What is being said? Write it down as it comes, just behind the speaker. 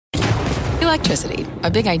Electricity,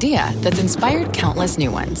 a big idea that's inspired countless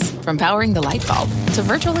new ones. From powering the light bulb to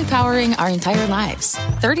virtually powering our entire lives.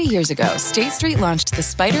 30 years ago, State Street launched the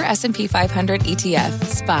Spider S&P 500 ETF,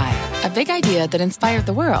 SPY. A big idea that inspired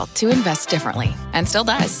the world to invest differently. And still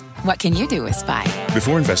does. What can you do with SPY?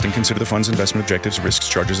 Before investing, consider the fund's investment objectives, risks,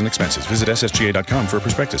 charges, and expenses. Visit ssga.com for a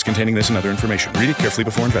prospectus containing this and other information. Read it carefully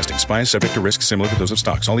before investing. SPY is subject to risks similar to those of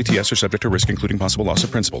stocks. All ETFs are subject to risk, including possible loss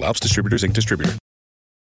of principal. Alps Distributors, Inc. Distributor.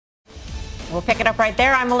 We'll pick it up right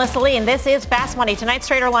there. I'm Melissa Lee, and this is Fast Money. Tonight's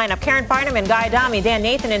trader lineup: Karen Bynum, Guy Adami, Dan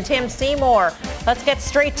Nathan, and Tim Seymour. Let's get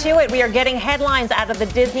straight to it. We are getting headlines out of the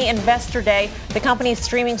Disney Investor Day. The company's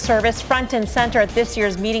streaming service front and center at this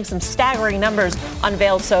year's meeting. Some staggering numbers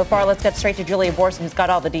unveiled so far. Let's get straight to Julia Borson, who's got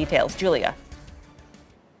all the details. Julia.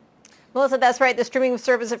 Melissa, that's right. The streaming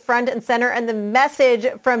service at front and center, and the message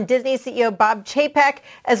from Disney CEO Bob Chapek,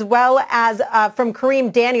 as well as from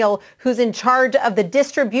Kareem Daniel, who's in charge of the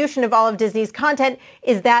distribution of all of Disney's content,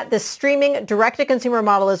 is that the streaming direct-to-consumer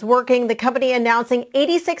model is working. The company announcing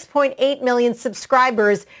 86.8 million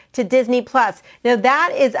subscribers to Disney Plus. Now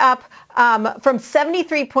that is up from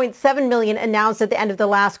 73.7 million announced at the end of the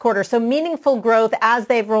last quarter. So meaningful growth as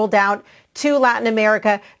they've rolled out to Latin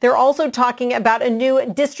America. They're also talking about a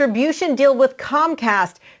new distribution deal with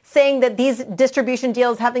Comcast, saying that these distribution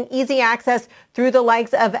deals, having easy access through the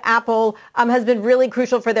likes of Apple, has been really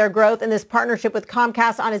crucial for their growth. And this partnership with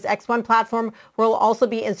Comcast on its X1 platform will also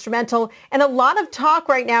be instrumental. And a lot of talk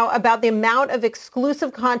right now about the amount of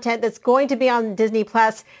exclusive content that's going to be on Disney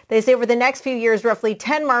Plus. They say over the next few years, roughly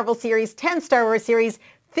 10 Marvel series, 10 Star Wars series,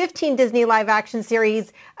 15 Disney live action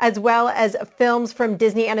series, as well as films from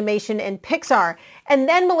Disney Animation and Pixar. And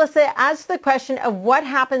then, Melissa, as to the question of what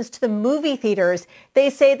happens to the movie theaters, they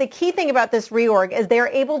say the key thing about this reorg is they're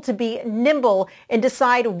able to be nimble and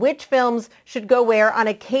decide which films should go where on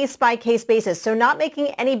a case-by-case basis. So not making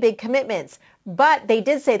any big commitments. But they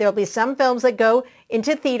did say there'll be some films that go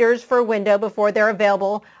into theaters for a window before they're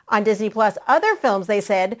available on Disney Plus. Other films, they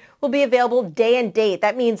said, will be available day and date.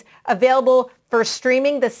 That means available for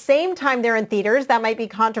streaming the same time they're in theaters. That might be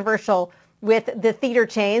controversial with the theater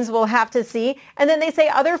chains. We'll have to see. And then they say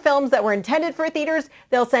other films that were intended for theaters,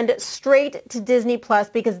 they'll send straight to Disney Plus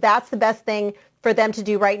because that's the best thing for them to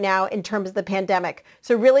do right now in terms of the pandemic.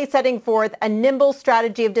 So really setting forth a nimble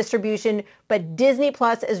strategy of distribution, but Disney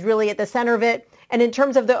Plus is really at the center of it. And in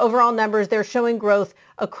terms of the overall numbers, they're showing growth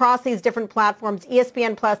across these different platforms.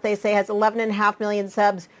 ESPN Plus, they say, has 11.5 million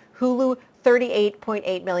subs. Hulu,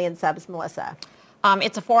 38.8 million subs, Melissa.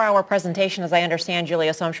 It's a 4-hour presentation, as I understand,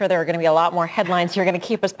 Julia, so I'm sure there are going to be a lot more headlines you're going to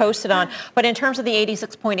keep us posted on. But in terms of the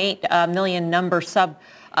 86.8 million number sub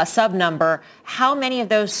number, how many of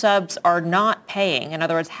those subs are not paying? In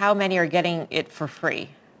other words, how many are getting it for free?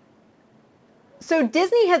 So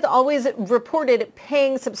Disney has always reported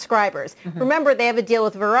paying subscribers. Mm-hmm. Remember, they have a deal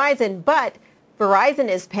with Verizon, but Verizon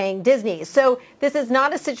is paying Disney. So this is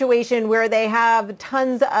not a situation where they have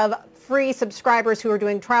tons of free subscribers who are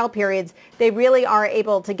doing trial periods. They really are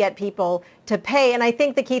able to get people to pay. And I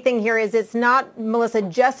think the key thing here is it's not, Melissa,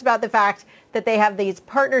 just about the fact that they have these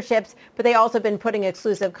partnerships, but they also been putting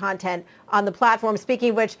exclusive content on the platform. Speaking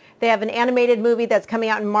of which, they have an animated movie that's coming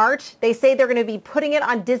out in March. They say they're going to be putting it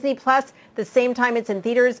on Disney Plus the same time it's in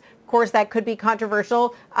theaters. Of course, that could be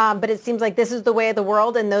controversial, but it seems like this is the way of the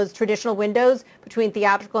world, and those traditional windows between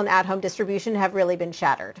theatrical and at-home distribution have really been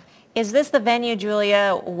shattered. Is this the venue,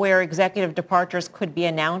 Julia, where executive departures could be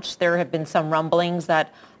announced? There have been some rumblings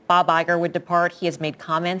that Bob Iger would depart. He has made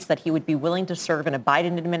comments that he would be willing to serve in a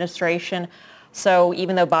Biden administration. So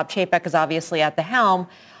even though Bob Chapek is obviously at the helm,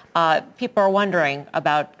 people are wondering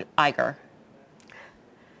about Iger.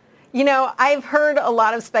 You know, I've heard a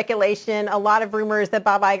lot of speculation, a lot of rumors that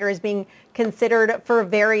Bob Iger is being considered for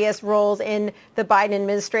various roles in the Biden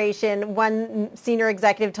administration. One senior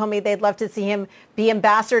executive told me they'd love to see him be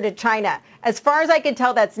ambassador to China. As far as I can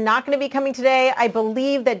tell, that's not going to be coming today. I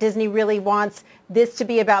believe that Disney really wants this to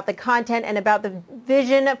be about the content and about the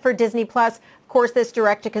vision for Disney Plus. Of course, this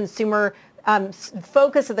direct-to-consumer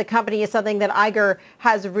focus of the company is something that Iger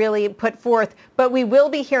has really put forth. But we will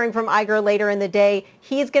be hearing from Iger later in the day.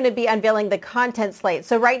 He's going to be unveiling the content slate.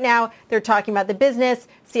 So right now, they're talking about the business.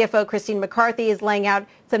 CFO Christine McCarthy is laying out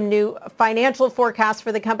some new financial forecasts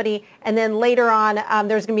for the company. And then later on,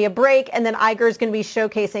 there's going to be a break. And then Iger is going to be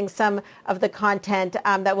showcasing some of the content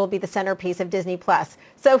that will be the centerpiece of Disney Plus.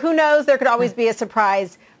 So who knows? There could always be a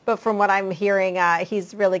surprise. But from what I'm hearing,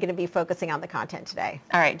 he's really going to be focusing on the content today.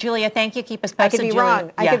 All right, Julia, thank you. Keep us posted. I could be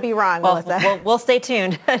wrong. I could be wrong, Melissa. We'll stay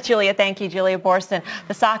tuned. Julia, thank you. Julia Borston.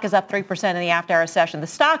 The stock is up 3% in the after-hour session. The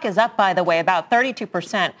stock is up, by the way, about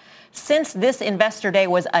 32% since this investor day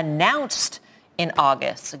was announced in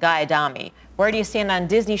August. Guy Adami, where do you stand on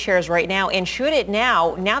Disney shares right now? And should it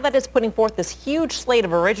now that it's putting forth this huge slate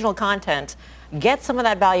of original content, get some of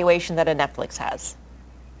that valuation that a Netflix has?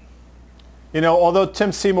 You know, although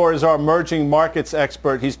Tim Seymour is our emerging markets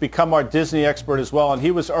expert, he's become our Disney expert as well. And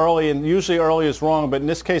he was early, and usually early is wrong, but in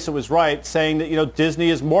this case it was right, saying that, you know, Disney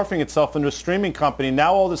is morphing itself into a streaming company.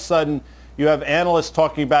 Now all of a sudden you have analysts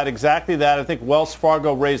talking about exactly that. I think Wells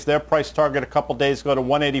Fargo raised their price target a couple days ago to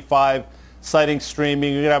 185, citing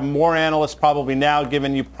streaming. You're going to have more analysts probably now,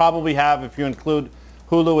 given you probably have, if you include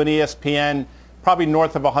Hulu and ESPN, probably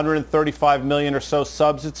north of 135 million or so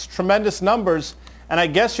subs. It's tremendous numbers. And I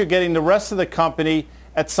guess you're getting the rest of the company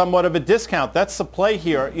at somewhat of a discount. That's the play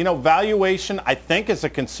here. You know, valuation, I think, is a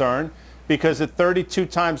concern because at 32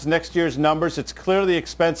 times next year's numbers, it's clearly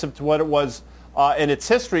expensive to what it was in its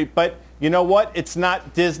history. But you know what? It's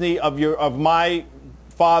not Disney of my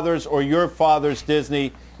father's or your father's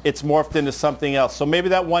Disney. It's morphed into something else. So maybe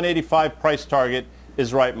that 185 price target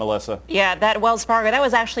is right, Melissa. Yeah, that Wells Fargo, that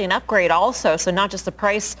was actually an upgrade also. So not just the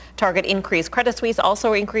price target increase. Credit Suisse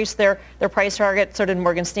also increased their price target, so did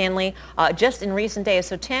Morgan Stanley, just in recent days.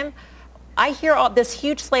 So Tim, I hear all this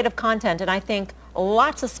huge slate of content and I think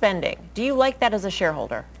lots of spending. Do you like that as a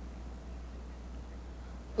shareholder?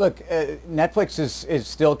 Look, Netflix is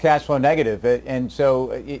still cash flow negative, and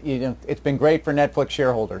so it's been great for Netflix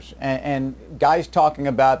shareholders. And guys talking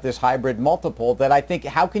about this hybrid multiple that I think,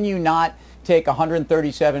 how can you not take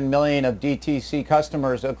 137 million of DTC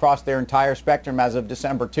customers across their entire spectrum as of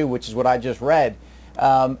December 2, which is what I just read,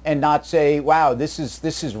 and not say, wow, this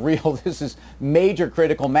is real, this is major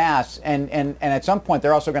critical mass, and at some point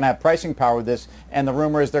they're also going to have pricing power with this, and the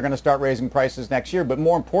rumor is they're going to start raising prices next year. But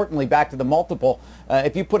more importantly, back to the multiple,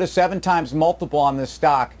 if you put a 7 times multiple on this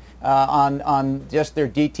stock, on just their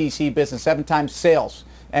DTC business, 7 times sales,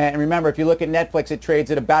 and remember, if you look at Netflix, it trades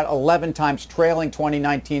at about 11 times trailing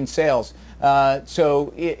 2019 sales.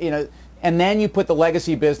 So, you know, and then you put the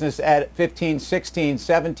legacy business at 15, 16,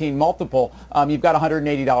 17 multiple, you've got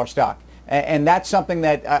 $180 stock. And that's something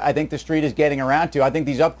that I think the street is getting around to. I think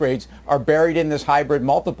these upgrades are buried in this hybrid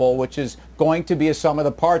multiple, which is going to be a sum of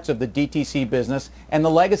the parts of the DTC business and the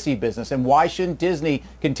legacy business. And why shouldn't Disney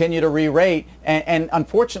continue to re-rate? And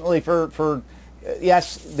unfortunately for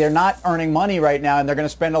yes, they're not earning money right now, and they're going to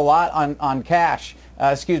spend a lot on cash,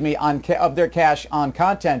 of their cash on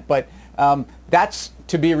content. But that's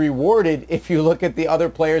to be rewarded if you look at the other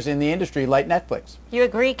players in the industry like Netflix. You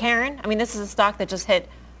agree, Karen? I mean, this is a stock that just hit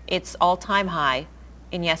its all-time high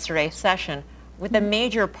in yesterday's session with a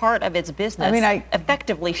major part of its business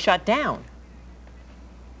effectively shut down.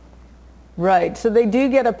 Right. So they do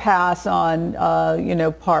get a pass on,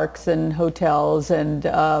 parks and hotels. And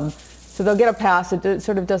so they'll get a pass. It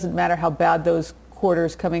sort of doesn't matter how bad those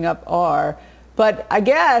quarters coming up are. But I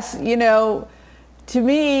guess, to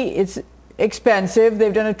me, it's expensive.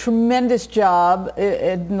 They've done a tremendous job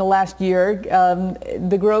in the last year.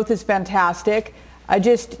 The growth is fantastic. I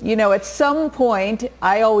just, at some point,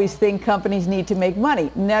 I always think companies need to make money.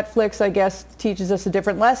 Netflix, I guess, teaches us a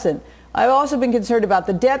different lesson. I've also been concerned about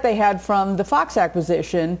the debt they had from the Fox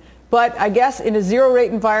acquisition. But I guess in a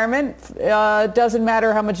zero-rate environment, it doesn't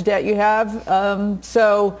matter how much debt you have.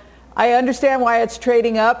 So I understand why it's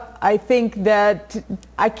trading up. I think that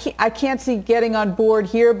I can't see getting on board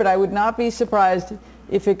here, but I would not be surprised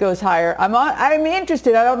if it goes higher. I'm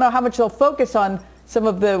interested. I don't know how much they'll focus on some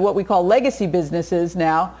of the what we call legacy businesses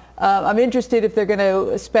now. I'm interested if they're going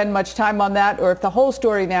to spend much time on that, or if the whole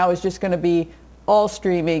story now is just going to be all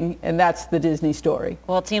streaming, and that's the Disney story.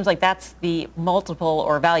 Well, it seems like that's the multiple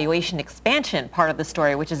or valuation expansion part of the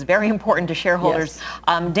story, which is very important to shareholders.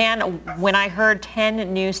 Yes. Dan, when I heard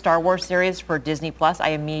 10 new Star Wars series for Disney Plus, I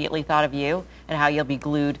immediately thought of you and how you'll be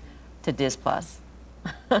glued to Dis Plus.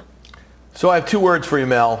 So I have 2 words for you,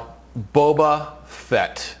 Mel. Boba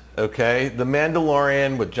Fett. Okay, The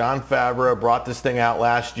Mandalorian with Jon Favreau brought this thing out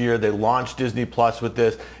last year. They launched Disney Plus with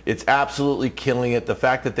this. It's absolutely killing it. The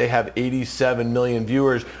fact that they have 87 million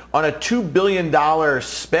viewers on a $2 billion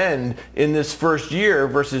spend in this first year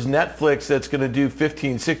versus Netflix that's going to do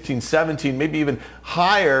 15, 16, 17, maybe even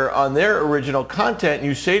higher on their original content. And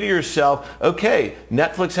you say to yourself, okay,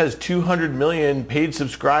 Netflix has 200 million paid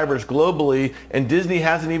subscribers globally, and Disney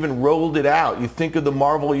hasn't even rolled it out. You think of the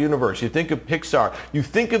Marvel Universe. You think of Pixar. You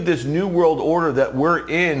think of this new world order that we're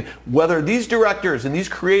in, whether these directors and these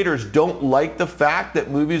creators don't like the fact that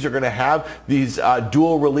movies are going to have these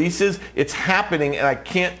dual releases. It's happening, and I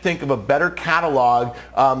can't think of a better catalog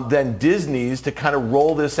than Disney's to kind of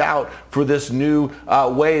roll this out for this new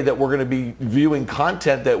way that we're going to be viewing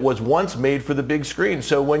content that was once made for the big screen.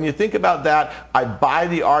 So when you think about that, I buy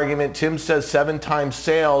the argument. Tim says 7 times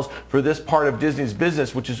sales for this part of Disney's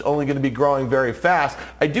business, which is only going to be growing very fast.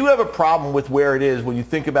 I do have a problem with where it is when you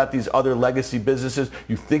think about these other legacy businesses.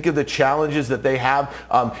 You think of the challenges that they have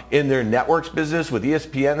in their networks business with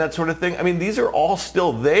ESPN, that sort of thing. I mean, these are all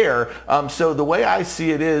still there. So the way I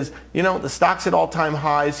see it is, the stock's at all-time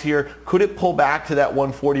highs here. Could it pull back to that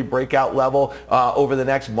 140 breakout level over the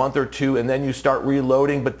next month or two, and then you start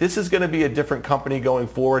reloading? But this is going to be a different company going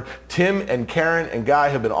forward. Tim and Karen and Guy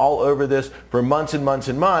have been all over this for months and months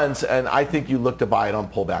and months, and I think you look to buy it on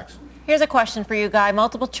pullbacks. Here's a question for you, Guy.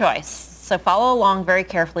 Multiple choice. So follow along very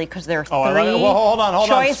carefully because there are three hold on.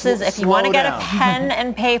 choices. If you want to get a pen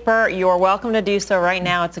and paper, you're welcome to do so right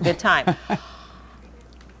now. It's a good time.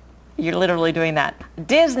 You're literally doing that.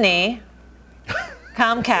 Disney,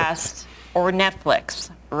 Comcast, or Netflix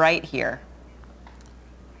right here.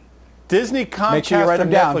 Disney, Comcast, Make sure you write or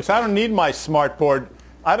them down. Netflix. I don't need my smart board.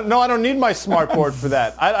 I don't need my smart board for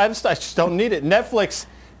that. I just don't need it. Netflix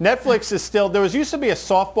is still, used to be a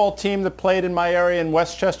softball team that played in my area in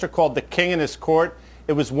Westchester called the King and His Court.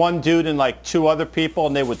 It was one dude and like 2 other people,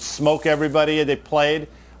 and they would smoke everybody they played.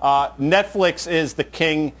 Netflix is the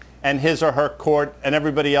king and his or her court, and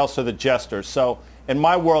everybody else are the jesters. So in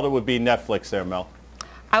my world, it would be Netflix there, Mel.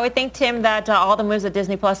 I would think, Tim, that all the moves that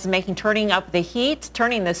Disney Plus is making, turning up the heat,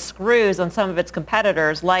 turning the screws on some of its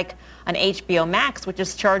competitors, like an HBO Max, which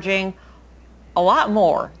is charging a lot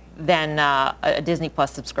more than a Disney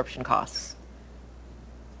Plus subscription costs.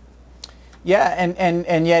 Yeah,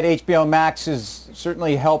 and yet HBO Max has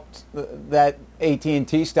certainly helped that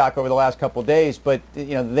AT&T stock over the last couple of days, but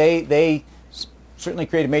they certainly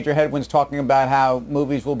created major headwinds talking about how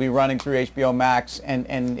movies will be running through HBO Max and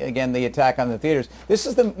again, the attack on the theaters. This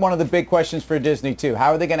is one of the big questions for Disney, too.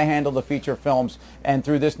 How are they going to handle the feature films? And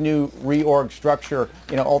through this new reorg structure,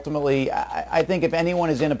 ultimately, I think if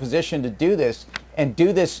anyone is in a position to do this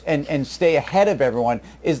and stay ahead of everyone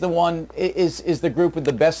is the group with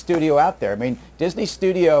the best studio out there. I mean, Disney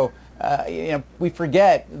Studio, we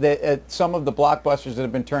forget that some of the blockbusters that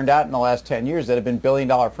have been turned out in the last 10 years that have been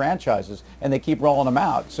billion-dollar franchises, and they keep rolling them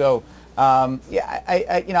out. So,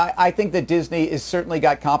 I think that Disney has certainly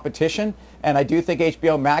got competition, and I do think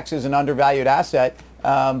HBO Max is an undervalued asset,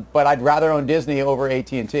 but I'd rather own Disney over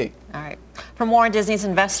AT&T. All right. For more on Disney's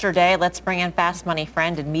Investor Day, let's bring in Fast Money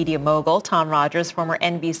friend and media mogul Tom Rogers, former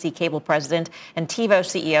NBC cable president and TiVo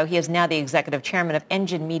CEO. He is now the executive chairman of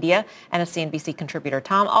Engine Media and a CNBC contributor.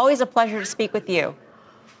 Tom, always a pleasure to speak with you.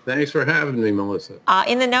 Thanks for having me, Melissa.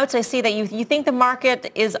 In the notes, I see that you think the market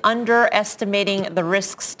is underestimating the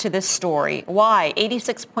risks to this story. Why?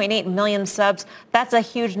 86.8 million subs. That's a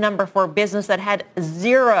huge number for a business that had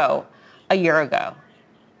 0 a year ago.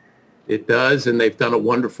 It does, and they've done a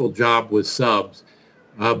wonderful job with subs.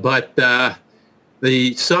 But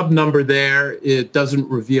the sub number there, it doesn't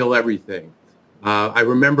reveal everything. I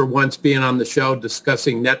remember once being on the show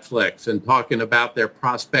discussing Netflix and talking about their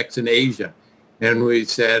prospects in Asia. And we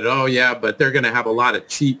said, oh, yeah, but they're going to have a lot of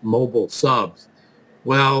cheap mobile subs.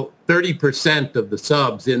 Well, 30% of the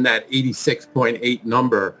subs in that 86.8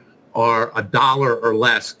 number are $1 or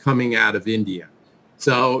less coming out of India.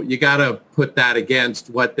 So you got to put that against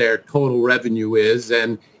what their total revenue is,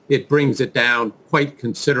 and it brings it down quite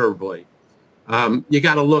considerably. You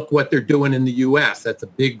got to look what they're doing in the U.S. That's a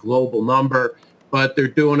big global number, but they're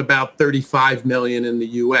doing about 35 million in the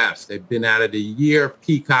U.S. They've been at it a year.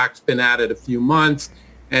 Peacock's been at it a few months,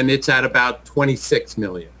 and it's at about 26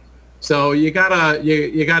 million. So you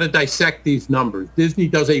gotta dissect these numbers. Disney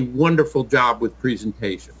does a wonderful job with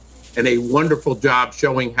presentation and a wonderful job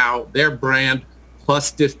showing how their brand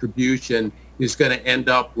plus distribution is going to end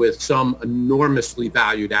up with some enormously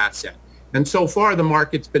valued asset. And so far, the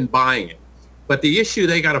market's been buying it. But the issue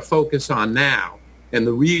they got to focus on now, and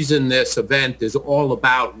the reason this event is all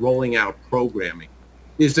about rolling out programming,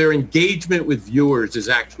 is their engagement with viewers is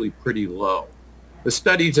actually pretty low. The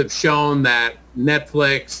studies have shown that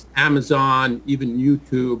Netflix, Amazon, even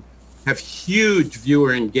YouTube have huge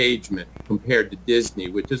viewer engagement compared to Disney,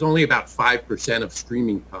 which is only about 5% of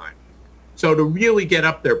streaming time. So to really get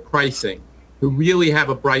up their pricing, to really have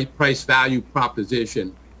a bright price value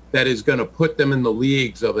proposition that is going to put them in the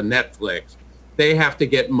leagues of a Netflix, they have to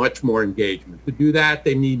get much more engagement. To do that,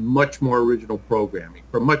 they need much more original programming.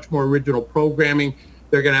 For much more original programming,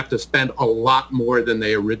 they're going to have to spend a lot more than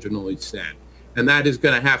they originally said. And that is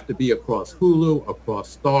going to have to be across Hulu, across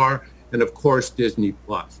Star, and of course Disney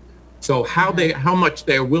Plus. So how much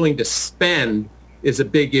they're willing to spend is a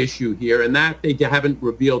big issue here, and that they haven't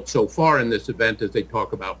revealed so far in this event as they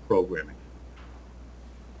talk about programming.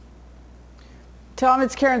 Tom,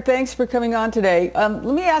 it's Karen. Thanks for coming on today. Let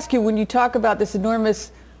me ask you, when you talk about this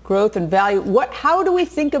enormous growth and value, how do we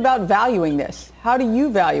think about valuing this? How do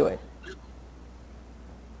you value it?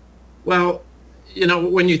 Well,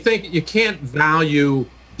 when you think, you can't value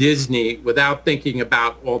Disney without thinking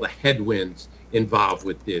about all the headwinds involved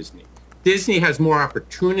with Disney. Disney has more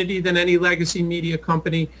opportunity than any legacy media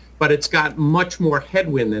company, but it's got much more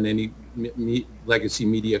headwind than any legacy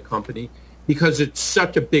media company because it's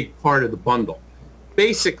such a big part of the bundle.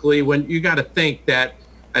 Basically, when you got to think that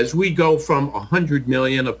as we go from 100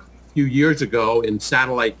 million a few years ago in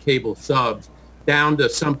satellite cable subs down to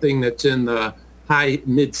something that's in the high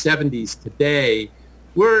mid 70s today,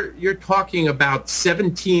 you're talking about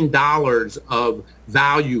 $17 of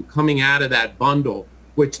value coming out of that bundle,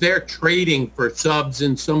 which they're trading for subs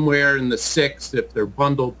in somewhere in the $6, if they're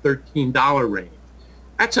bundled, $13 range.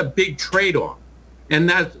 That's a big trade-off. And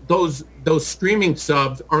those streaming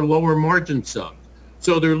subs are lower margin subs.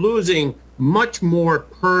 So they're losing much more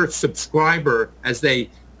per subscriber as they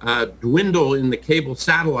dwindle in the cable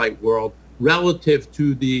satellite world relative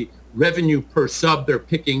to the revenue per sub they're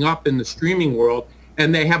picking up in the streaming world.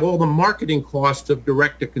 And they have all the marketing costs of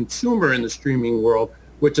direct-to-consumer in the streaming world,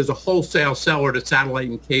 which is a wholesale seller to satellite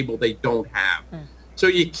and cable they don't have. So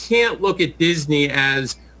you can't look at Disney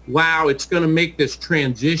as, wow, it's going to make this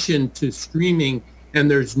transition to streaming and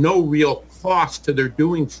there's no real cost to their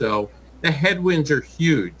doing so. The headwinds are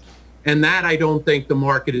huge. And that I don't think the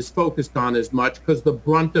market is focused on as much because the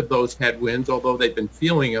brunt of those headwinds, although they've been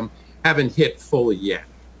feeling them, haven't hit fully yet.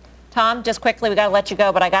 Tom, just quickly, we got to let you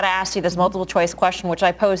go, but I got to ask you this multiple choice question, which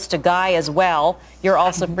I posed to Guy as well. You're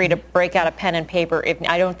also free to break out a pen and paper.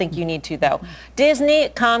 I don't think you need to, though. Disney,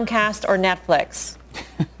 Comcast, or Netflix?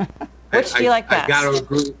 Which do you like best?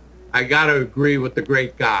 I got to agree with the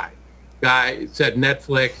great Guy. Guy said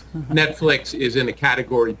Netflix. Netflix is in a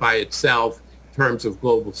category by itself in terms of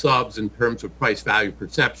global subs, in terms of price value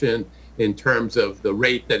perception, in terms of the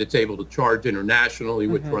rate that it's able to charge internationally,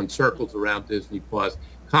 which runs circles around Disney Plus.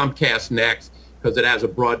 Comcast next, because it has a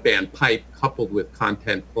broadband pipe coupled with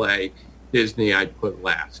content play. Disney I'd put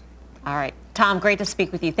last. All right. Tom, great to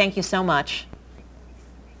speak with you. Thank you so much.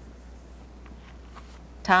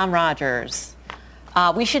 Tom Rogers.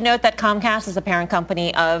 We should note that Comcast is a parent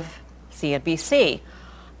company of CNBC.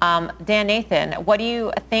 Dan Nathan, what do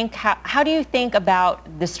you think? How do you think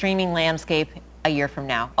about the streaming landscape a year from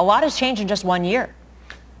now? A lot has changed in just 1 year.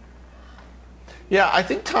 Yeah, I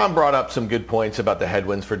think Tom brought up some good points about the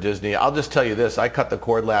headwinds for Disney. I'll just tell you this. I cut the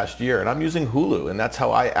cord last year, and I'm using Hulu, and that's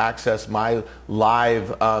how I access my live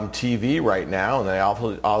TV right now. And I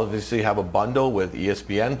obviously have a bundle with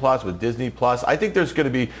ESPN Plus, with Disney Plus. I think there's going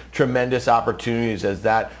to be tremendous opportunities as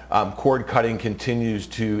that cord cutting continues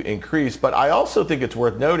to increase. But I also think it's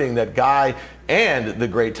worth noting that Guy and the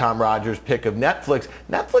great Tom Rogers pick of Netflix.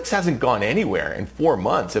 Netflix hasn't gone anywhere in 4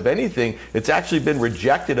 months. If anything, it's actually been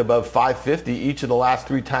rejected above 550 each of the last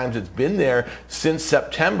 3 times it's been there since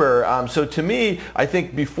September. So to me, I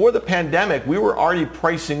think before the pandemic, we were already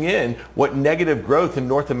pricing in what negative growth in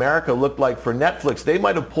North America looked like for Netflix. They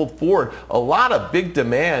might have pulled forward a lot of big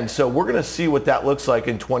demand. So we're going to see what that looks like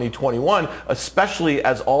in 2021, especially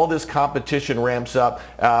as all this competition ramps up,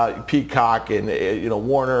 Peacock and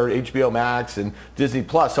Warner, HBO Max, and Disney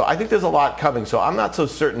Plus. So I think there's a lot coming. So I'm not so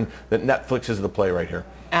certain that Netflix is the play right here.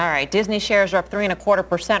 All right. Disney shares are up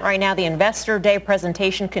 3.25% right now. The Investor Day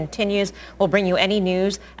presentation continues. We'll bring you any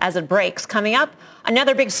news as it breaks. Coming up,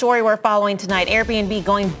 another big story we're following tonight. Airbnb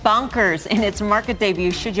going bonkers in its market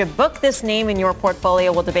debut. Should you book this name in your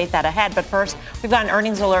portfolio? We'll debate that ahead. But first, we've got an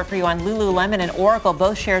earnings alert for you on Lululemon and Oracle.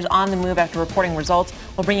 Both shares on the move after reporting results.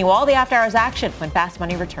 We'll bring you all the after hours action when Fast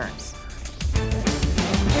Money returns.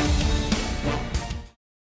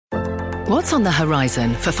 What's on the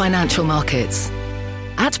horizon for financial markets?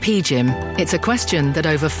 At PGIM, it's a question that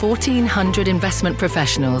over 1,400 investment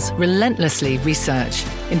professionals relentlessly research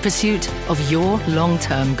in pursuit of your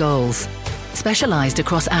long-term goals. Specialized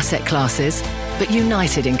across asset classes, but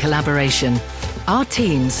united in collaboration, our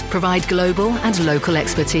teams provide global and local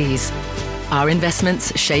expertise. Our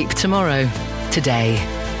investments shape tomorrow, today.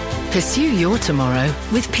 Pursue your tomorrow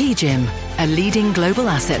with PGIM, a leading global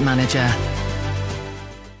asset manager.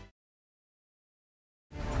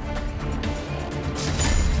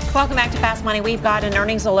 Welcome back to Fast Money. We've got an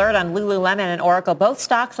earnings alert on Lululemon and Oracle, both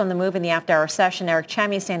stocks on the move in the after-hour session. Eric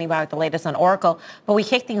Chemi standing by with the latest on Oracle. But we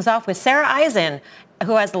kick things off with Sarah Eisen,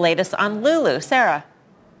 who has the latest on Lulu. Sarah.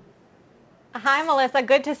 Hi, Melissa.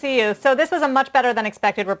 Good to see you. So this was a much better than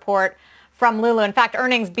expected report from Lulu. In fact,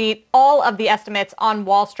 earnings beat all of the estimates on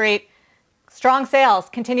Wall Street. Strong sales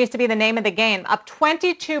continues to be the name of the game, up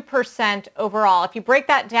 22% overall. If you break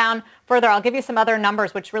that down further, I'll give you some other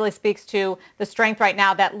numbers, which really speaks to the strength right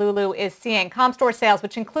now that Lulu is seeing. Comp store sales,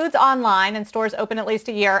 which includes online and stores open at least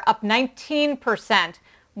a year, up 19%.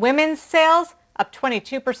 Women's sales, up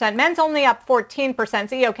 22%. Men's only up 14%.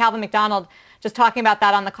 CEO Calvin McDonald just talking about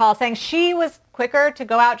that on the call, saying she was quicker to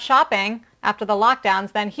go out shopping after the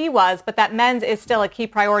lockdowns than he was, but that men's is still a key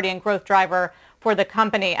priority and growth driver for the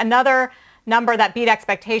company. Another number that beat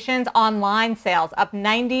expectations, online sales up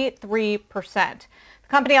 93%. The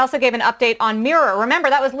company also gave an update on Mirror. Remember,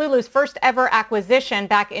 that was Lulu's first ever acquisition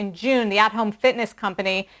back in June, the at-home fitness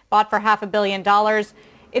company bought for $500 million.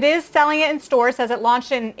 It is selling it in stores, says it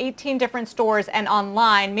launched in 18 different stores and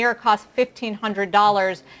online. Mirror costs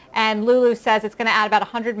 $1,500, and Lulu says it's going to add about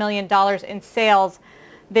 $100 million in sales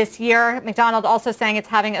this year. McDonald also saying it's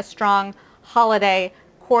having a strong holiday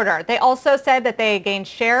quarter. They also said that they gained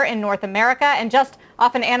share in North America, and just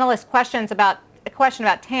often analyst questions about a question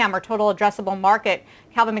about TAM, or total addressable market.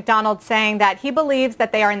 Calvin McDonald saying that he believes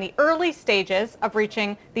that they are in the early stages of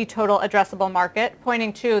reaching the total addressable market,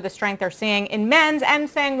 pointing to the strength they're seeing in men's, and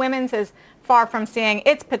saying women's is far from seeing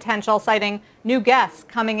its potential, citing new guests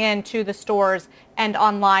coming into the stores and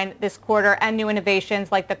online this quarter, and new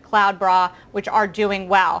innovations like the Cloud Bra, which are doing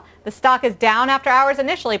well. The stock is down after hours,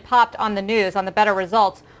 initially popped on the news on the better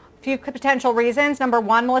results. A few potential reasons. Number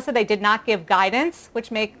one, Melissa, they did not give guidance,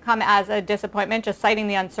 which may come as a disappointment, just citing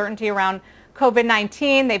the uncertainty around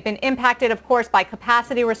COVID-19. They've been impacted, of course, by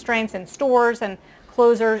capacity restraints in stores and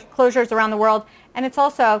closures around the world. And it's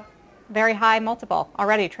also very high multiple,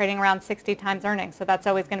 already trading around 60 times earnings. So that's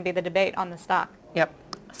always going to be the debate on the stock. Yep.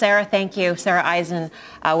 Sarah, thank you. Sarah Eisen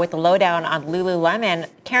with the lowdown on Lululemon.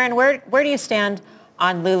 Karen, where do you stand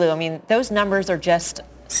on Lulu? I mean, those numbers are just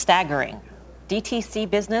staggering. DTC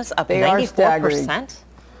business up 94%.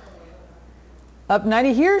 Up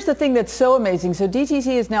 90. Here's the thing that's so amazing. So DTC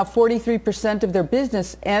is now 43% of their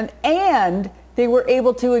business, and they were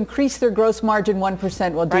able to increase their gross margin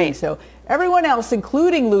 1% while doing so. Everyone else,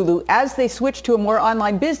 including Lulu, as they switched to a more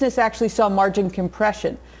online business, actually saw margin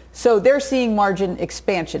compression. So they're seeing margin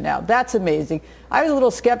expansion now. That's amazing. I was a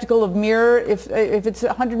little skeptical of Mirror. If it's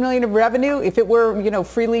 $100 million of revenue, if it were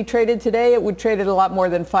freely traded today, it would trade at a lot more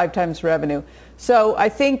than 5 times revenue. So I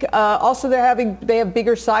think also they have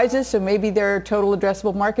bigger sizes, so maybe their total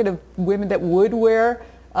addressable market of women that would wear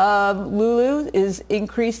Lulu is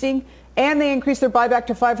increasing. And they increased their buyback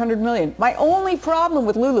to $500 million. My only problem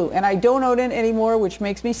with Lulu, and I don't own it anymore, which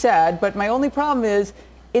makes me sad, but my only problem is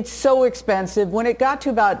it's so expensive. When it got to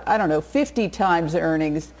about, 50 times the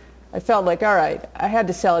earnings, I felt like, all right, I had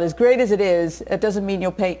to sell it. As great as it is, it doesn't mean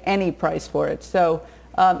you'll pay any price for it. So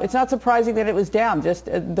it's not surprising that it was down. Just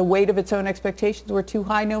the weight of its own expectations were too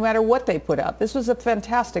high no matter what they put out. This was a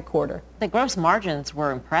fantastic quarter. The gross margins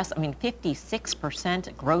were impressive. I mean,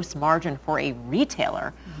 56% gross margin for a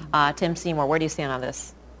retailer. Tim Seymour, where do you stand on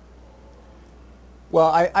this? Well,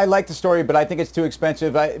 I like the story, but I think it's too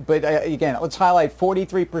expensive. Again, let's highlight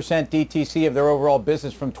 43% DTC of their overall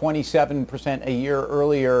business from 27% a year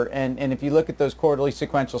earlier. And if you look at those quarterly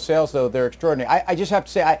sequential sales, though, they're extraordinary. I just have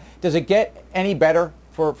to say, does it get any better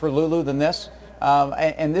for Lulu than this?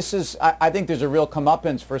 And this is, I think there's a real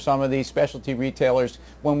comeuppance for some of these specialty retailers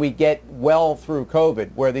when we get well through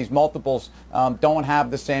COVID, where these multiples don't have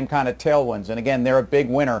the same kind of tailwinds. And again, they're a big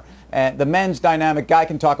winner. And the men's dynamic, Guy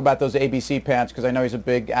can talk about those ABC pants because I know he's a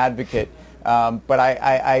big advocate. But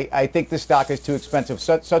I think this stock is too expensive.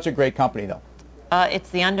 Such a great company, though. It's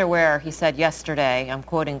the underwear, he said yesterday. I'm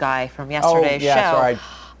quoting Guy from yesterday's show. Sorry.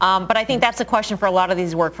 But I think that's a question for a lot of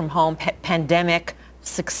these work from home pandemic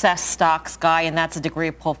success stocks, Guy, and that's a degree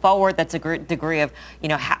of pull forward. That's a degree of,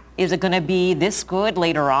 is it going to be this good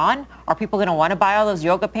later on? Are people going to want to buy all those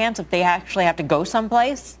yoga pants if they actually have to go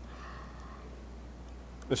someplace?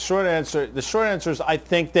 The short answer is I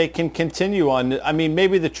think they can continue on. I mean,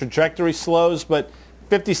 maybe the trajectory slows, but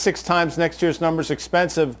 56 times next year's number is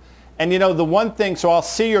expensive. And, the one thing, so I'll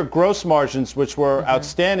see your gross margins, which were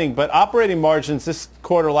outstanding, but operating margins this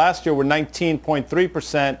quarter last year were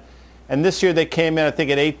 19.3%. And this year they came in, I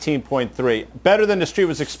think, at 18.3. Better than the street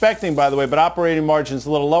was expecting, by the way, but operating margins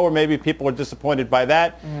a little lower. Maybe people are disappointed by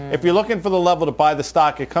that. If you're looking for the level to buy the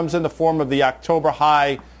stock, it comes in the form of the October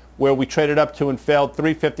high where we traded up to and failed,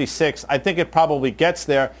 356. I think it probably gets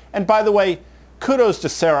there. And by the way, kudos to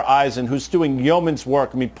Sarah Eisen, who's doing yeoman's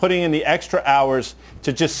work. I mean, putting in the extra hours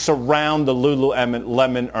to just surround the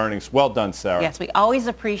Lululemon earnings. Well done, Sarah. Yes, we always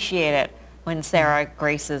appreciate it. when Sarah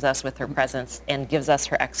graces us with her presence and gives us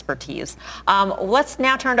her expertise. Let's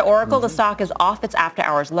now turn to Oracle. The stock is off its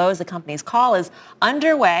after-hours lows. The company's call is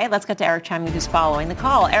underway. Let's get to Eric Chami, who's following the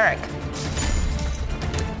call. Eric.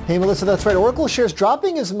 Hey, Melissa, that's right. Oracle shares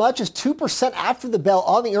dropping as much as 2% after the bell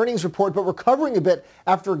on the earnings report, but recovering a bit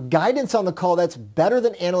after guidance on the call that's better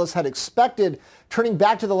than analysts had expected. Turning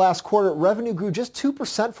back to the last quarter, revenue grew just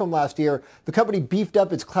 2% from last year. The company beefed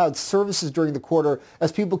up its cloud services during the quarter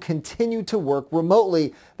as people continued to work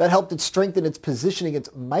remotely. That helped it strengthen its position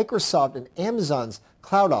against Microsoft and Amazon's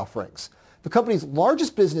cloud offerings. The company's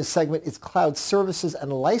largest business segment is cloud services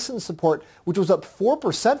and license support, which was up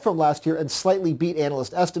 4% from last year and slightly beat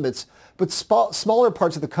analyst estimates. But smaller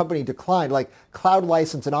parts of the company declined, like cloud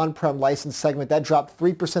license and on-prem license segment. That dropped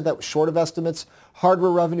 3%. That was short of estimates. Hardware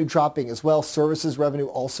revenue dropping as well. Services revenue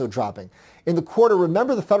also dropping. In the quarter,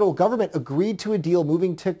 remember the federal government agreed to a deal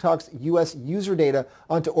moving TikTok's U.S. user data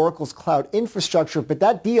onto Oracle's cloud infrastructure, but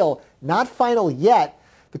that deal, not final yet.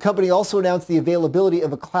 The company also announced the availability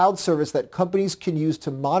of a cloud service that companies can use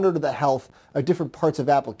to monitor the health of different parts of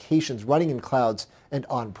applications running in clouds and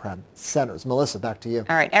on-prem centers. Melissa, back to you.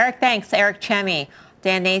 All right, Eric, thanks. Eric Chemi.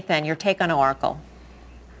 Dan Nathan, your take on Oracle.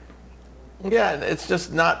 Yeah, it's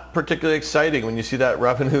just not particularly exciting when you see that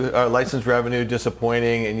revenue, license revenue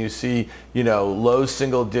disappointing, and you see, low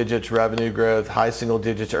single digits revenue growth, high single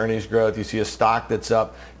digits earnings growth. You see a stock that's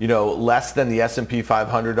up, less than the S&P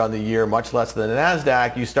 500 on the year, much less than the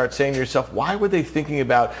NASDAQ. You start saying to yourself, why were they thinking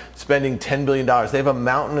about spending $10 billion? They have a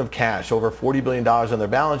mountain of cash, over $40 billion on their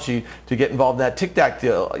balance sheet to get involved in that TikTok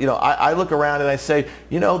deal. I look around and I say,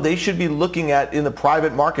 they should be looking at in the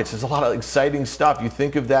private markets. There's a lot of exciting stuff. You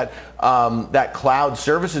think of that cloud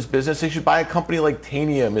services business, they should buy a company like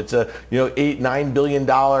Tanium. It's a $8-9 billion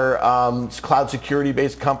cloud security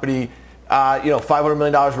based company. $500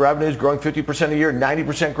 million revenues, growing 50% a year,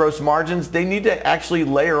 90% gross margins. They need to actually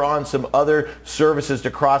layer on some other services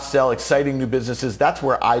to cross-sell exciting new businesses. That's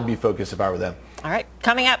where I'd be focused if I were them. All right,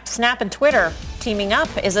 coming up, Snap and Twitter teaming up.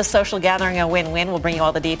 Is this social gathering a win-win? We'll bring you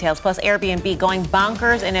all the details. Plus, AirBNB going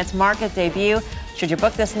bonkers in its market debut. Should you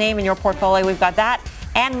book this name in your portfolio? We've got that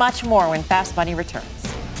and much more when Fast Money returns.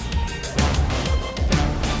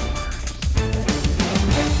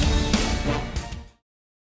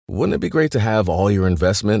 Wouldn't it be great to have all your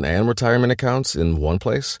investment and retirement accounts in one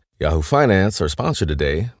place? Yahoo Finance, our sponsor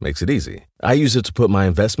today, makes it easy. I use it to put my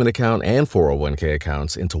investment account and 401k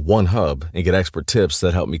accounts into one hub and get expert tips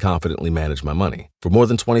that help me confidently manage my money. For more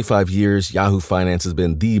than 25 years, Yahoo Finance has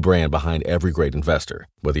been the brand behind every great investor.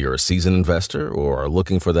 Whether you're a seasoned investor or are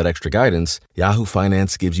looking for that extra guidance, Yahoo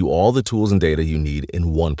Finance gives you all the tools and data you need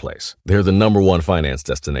in one place. They're the #1 finance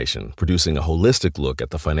destination, producing a holistic look at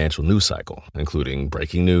the financial news cycle, including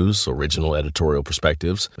breaking news, original editorial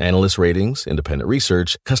perspectives, analyst ratings, independent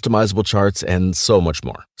research, customizable charts, and so much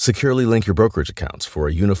more. Securely link your brokerage accounts for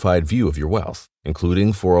a unified view of your wealth,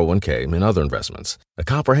 including 401k and other investments. A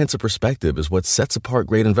comprehensive perspective is what sets apart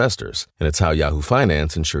great investors, and it's how Yahoo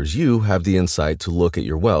Finance ensures you have the insight to look at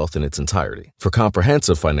your wealth in its entirety. For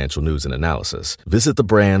comprehensive financial news and analysis, visit the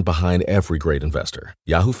brand behind every great investor,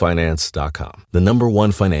 yahoofinance.com, the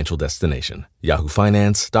 #1 financial destination,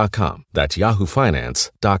 yahoofinance.com. That's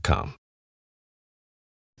yahoofinance.com.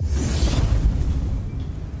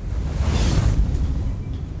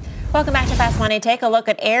 Welcome back to Fast Money. Take a look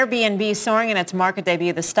at AirBNB soaring in its market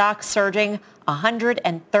debut. The stock surging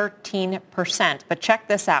 113%. But check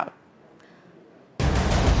this out.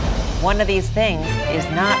 One of these things is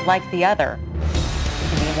not like the other.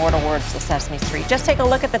 In the immortal words of Sesame Street. Just take a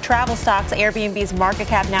look at the travel stocks. AirBNB's market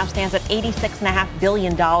cap now stands at $86.5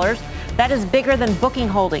 billion. That is bigger than Booking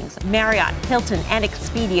Holdings, Marriott, Hilton, and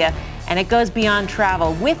Expedia. And it goes beyond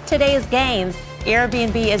travel. With today's gains,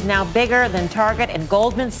 Airbnb is now bigger than Target and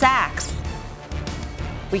Goldman Sachs.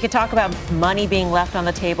 We could talk about money being left on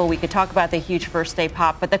the table. We could talk about the huge first day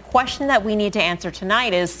pop. But the question that we need to answer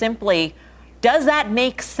tonight is simply, does that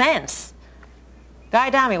make sense? Guy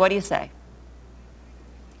Adami, what do you say?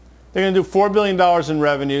 They're going to do $4 billion in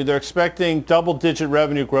revenue. They're expecting double-digit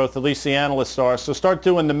revenue growth, at least the analysts are. So start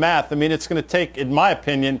doing the math. I mean, it's going to take, in my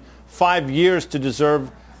opinion, 5 years to deserve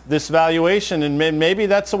this valuation, and maybe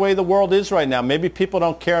that's the way the world is right now. Maybe people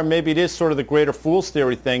don't care, and maybe it is sort of the greater fool's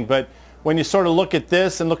theory thing, but when you sort of look at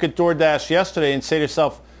this and look at DoorDash yesterday and say to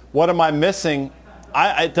yourself, what am I missing?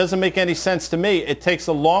 It doesn't make any sense to me. It takes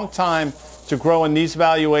a long time to grow in these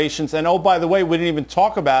valuations, and oh, by the way, we didn't even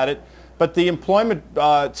talk about it, but the employment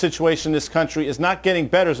situation in this country is not getting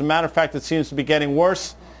better. As a matter of fact, it seems to be getting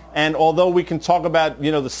worse, and although we can talk about,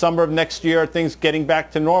 the summer of next year, things getting back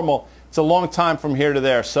to normal, it's a long time from here to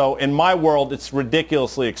there. So in my world, it's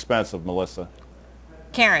ridiculously expensive, Melissa.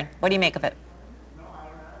 Karen, what do you make of it?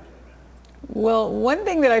 Well, one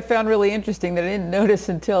thing that I found really interesting that I didn't notice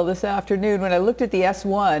until this afternoon when I looked at the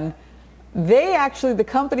S1, they actually, the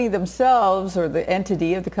company themselves, or the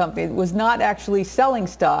entity of the company, was not actually selling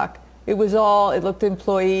stock. It was all, it looked at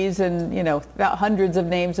employees and, about hundreds of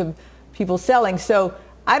names of people selling. So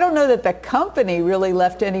I don't know that the company really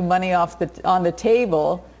left any money on the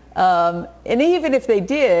table. And even if they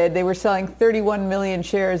did, they were selling 31 million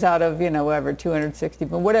shares out of, whatever, 260,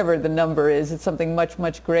 but whatever the number is, it's something much,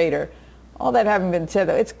 much greater. All that having been said,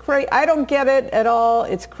 though, it's crazy. I don't get it at all.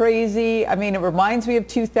 It's crazy. I mean, it reminds me of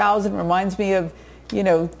 2000, reminds me of,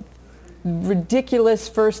 ridiculous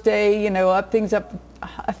first day, things up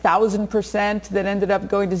 1,000% that ended up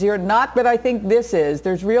going to zero. Not that I think this is.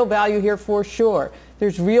 There's real value here for sure.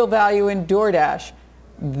 There's real value in DoorDash.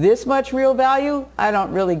 This much real value, I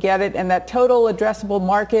don't really get it. And that total addressable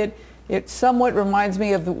market, it somewhat reminds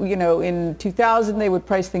me of, in 2000, they would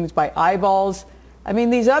price things by eyeballs. I mean,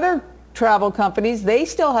 these other travel companies, they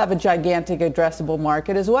still have a gigantic addressable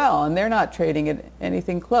market as well, and they're not trading at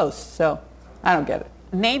anything close. So I don't get it.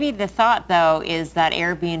 Maybe the thought, though, is that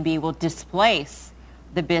Airbnb will displace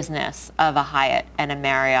the business of a Hyatt and a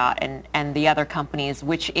Marriott and the other companies,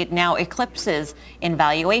 which it now eclipses in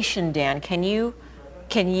valuation. Dan, can you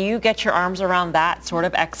get your arms around that sort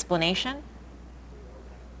of explanation?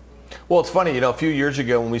 Well, it's funny, a few years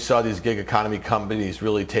ago when we saw these gig economy companies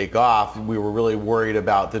really take off, we were really worried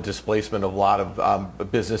about the displacement of a lot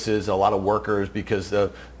of businesses, a lot of workers because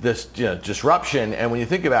of this disruption. And when you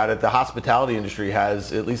think about it, the hospitality industry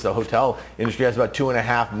has, at least the hotel industry has about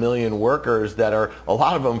 2.5 million workers that are, a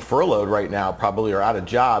lot of them furloughed right now, probably are out of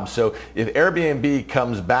jobs. So if Airbnb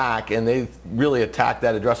comes back and they really attack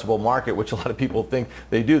that addressable market, which a lot of people think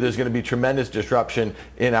they do, there's going to be tremendous disruption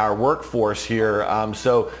in our workforce here.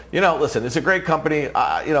 Listen, it's a great company.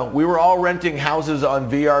 We were all renting houses on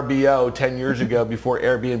VRBO 10 years ago before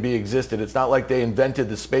Airbnb existed. It's not like they invented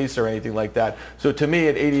the space or anything like that. So to me,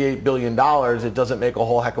 at $88 billion, it doesn't make a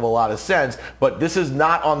whole heck of a lot of sense. But this is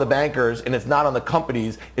not on the bankers and it's not on the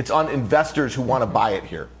companies. It's on investors who want to buy it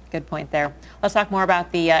here. Good point there. Let's talk more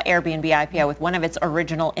about the Airbnb IPO with one of its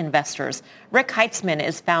original investors. Rick Heitzman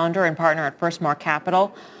is founder and partner at Firstmore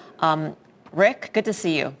Capital. Rick, good to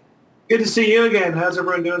see you. Good to see you again. How's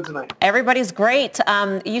everyone doing tonight? Everybody's great.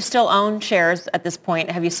 You still own shares at this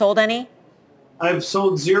point. Have you sold any? I've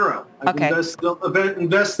sold zero. I've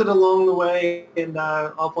invested along the way and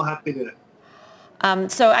awful happy to do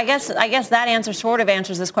it. So I guess that answer sort of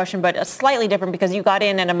answers this question, but slightly different because you got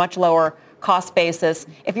in at a much lower cost basis.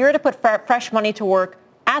 If you were to put fresh money to work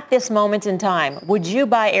at this moment in time, would you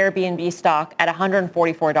buy Airbnb stock at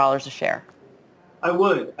 $144 a share? I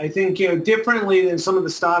would. I think, differently than some of the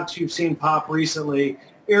stocks you've seen pop recently,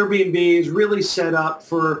 Airbnb is really set up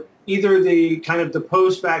for either the kind of the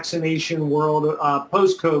post-vaccination world,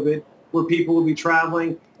 post-COVID, where people will be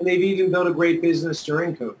traveling, and they've even built a great business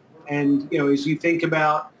during COVID. And, as you think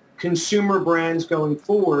about consumer brands going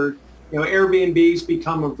forward, Airbnb's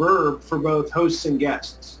become a verb for both hosts and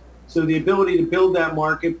guests. So the ability to build that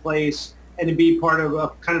marketplace and to be part of a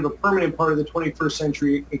kind of a permanent part of the 21st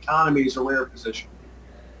century economy is a rare position.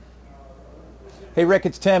 Hey, Rick,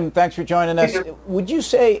 it's Tim. Thanks for joining us. Hey, would you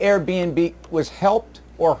say Airbnb was helped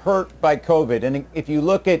or hurt by COVID? And if you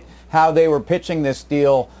look at how they were pitching this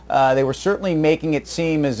deal, they were certainly making it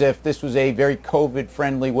seem as if this was a very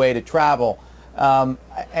COVID-friendly way to travel.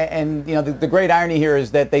 The great irony here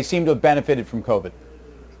is that they seem to have benefited from COVID.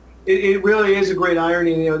 It really is a great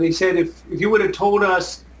irony. They said if you would have told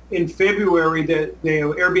us in February that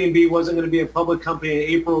Airbnb wasn't going to be a public company in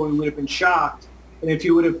April, we would have been shocked. And if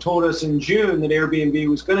you would have told us in June that Airbnb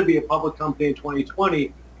was going to be a public company in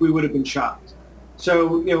 2020, we would have been shocked.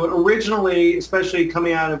 So, originally, especially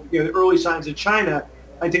coming out of the early signs of China,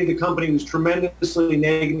 I think the company was tremendously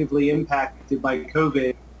negatively impacted by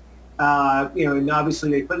COVID. And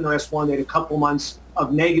obviously they put in their S1, they had a couple months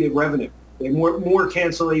of negative revenue. They had more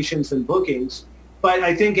cancellations than bookings. But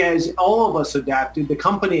I think as all of us adapted, the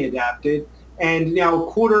company adapted, and now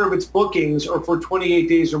a quarter of its bookings are for 28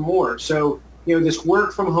 days or more. So, this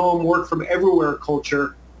work from home, work from everywhere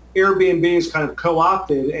culture, Airbnb is kind of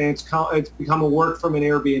co-opted, and it's become a work from an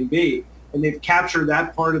Airbnb, and they've captured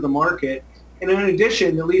that part of the market. And in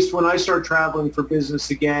addition, at least when I start traveling for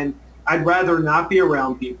business again, I'd rather not be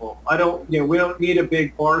around people. We don't need a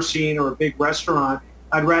big bar scene or a big restaurant.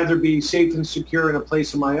 I'd rather be safe and secure in a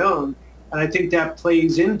place of my own. And I think that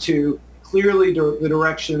plays into clearly the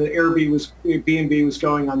direction that Airbnb was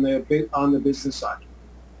going on the business side.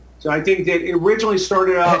 So I think that it originally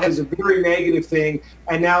started out as a very negative thing,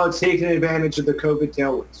 and now it's taken advantage of the COVID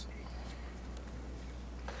tailwinds.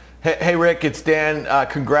 Hey, Rick, it's Dan.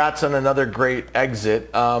 Congrats on another great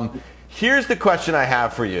exit. Here's the question I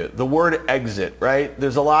have for you. The word exit, right?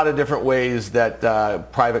 There's a lot of different ways that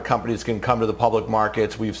private companies can come to the public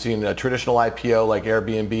markets. We've seen a traditional IPO like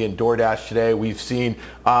Airbnb and DoorDash today. We've seen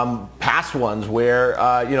past ones where,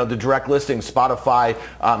 the direct listing, Spotify,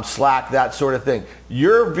 Slack, that sort of thing.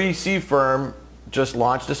 Your VC firm just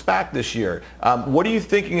launched a SPAC this year. What are you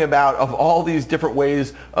thinking about of all these different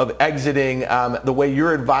ways of exiting, the way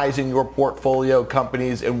you're advising your portfolio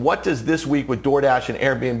companies, and what does this week with DoorDash and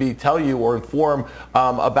Airbnb tell you or inform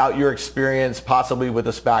about your experience possibly with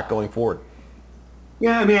a SPAC going forward?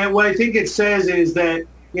 Yeah, I mean, what I think it says is that,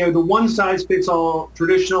 the one-size-fits-all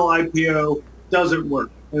traditional IPO doesn't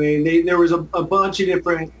work. I mean, there was a bunch of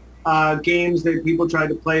different games that people tried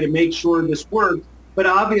to play to make sure this worked, but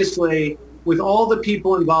obviously, with all the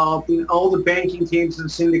people involved and all the banking teams and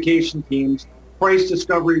syndication teams, price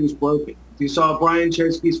discovery was broken. You saw Brian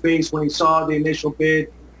Chesky's face when he saw the initial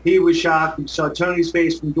bid. He was shocked. You saw Tony's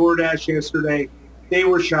face from DoorDash yesterday. They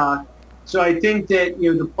were shocked. So I think that,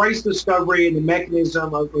 the price discovery and the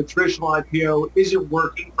mechanism of a traditional IPO isn't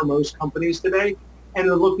working for most companies today, and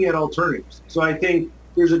they're looking at alternatives. So I think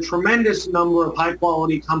there's a tremendous number of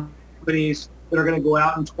high-quality companies that are going to go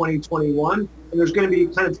out in 2021. And there's going to be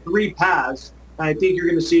kind of three paths. And I think you're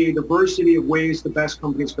going to see a diversity of ways the best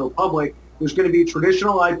companies go public. There's going to be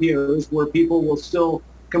traditional IPOs where people will still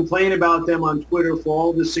complain about them on Twitter for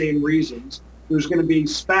all the same reasons. There's going to be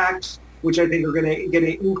SPACs, which I think are going to get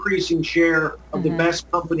an increasing share of the best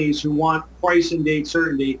companies who want price and date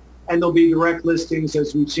certainty. And there'll be direct listings,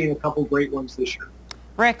 as we've seen a couple great ones this year.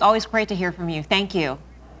 Rick, always great to hear from you. Thank you.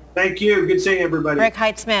 Thank you. Good seeing everybody. Rick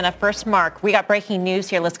Heitzman of First Mark. We got breaking news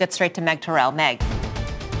here. Let's get straight to Meg Terrell. Meg.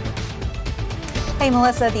 Hey,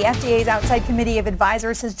 Melissa, the FDA's outside committee of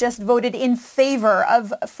advisors has just voted in favor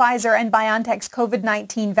of Pfizer and BioNTech's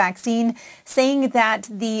COVID-19 vaccine, saying that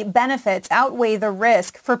the benefits outweigh the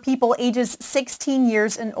risk for people ages 16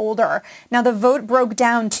 years and older. Now, the vote broke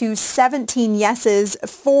down to 17 yeses,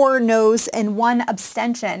 4 noes, and 1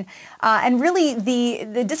 abstention. And really,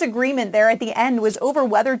 the disagreement there at the end was over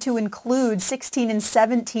whether to include 16 and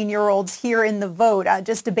 17-year-olds here in the vote,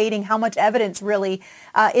 just debating how much evidence really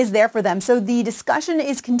is there for them. So the discussion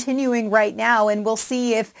is continuing right now, and we'll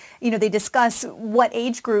see if, they discuss what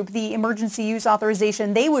age group the emergency use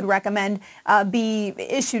authorization they would recommend be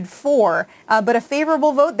issued for. But a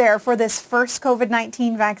favorable vote there for this first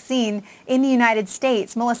COVID-19 vaccine in the United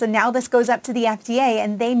States. Melissa, now this goes up to the FDA,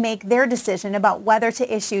 and they make their decision about whether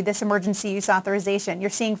to issue this emergency use authorization. You're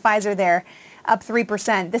seeing Pfizer there up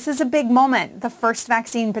 3%. This is a big moment. The first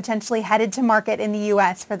vaccine potentially headed to market in the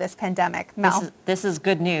U.S. for this pandemic. Mel? This is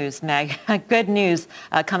good news, Meg. Good news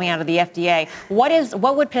coming out of the FDA.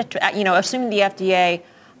 Assuming the FDA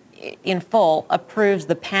in full approves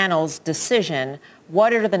the panel's decision,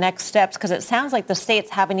 what are the next steps? Because it sounds like the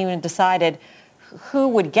states haven't even decided who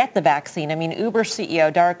would get the vaccine. I mean, Uber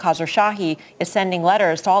CEO Dara Khosrowshahi is sending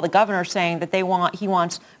letters to all the governors saying that he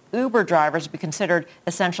wants Uber drivers to be considered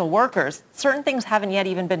essential workers. Certain things haven't yet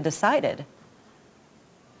even been decided.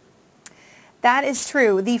 That is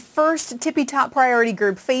true. The first tippy-top priority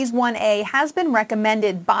group, Phase 1A, has been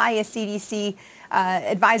recommended by a CDC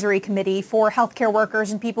advisory committee for healthcare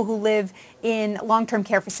workers and people who live in long-term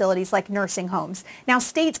care facilities like nursing homes. Now,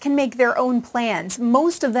 states can make their own plans.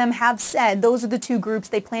 Most of them have said those are the 2 groups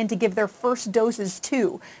they plan to give their first doses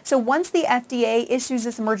to. So once the FDA issues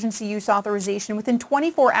this emergency use authorization, within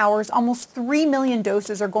 24 hours, almost 3 million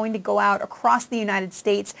doses are going to go out across the United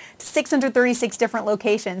States to 636 different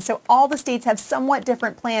locations. So all the states have somewhat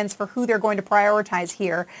different plans for who they're going to prioritize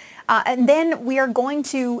here. And then we are going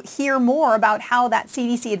to hear more about how that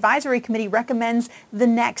CDC advisory committee recommends the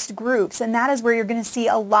next groups. And that is where you're going to see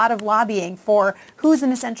a lot of lobbying for who's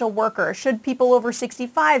an essential worker. Should people over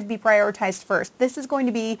 65 be prioritized first? This is going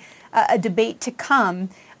to be a debate to come.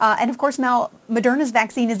 And of course, Mel, Moderna's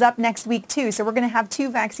vaccine is up next week too. So we're going to have 2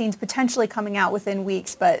 vaccines potentially coming out within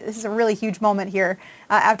weeks. But this is a really huge moment here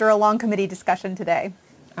after a long committee discussion today.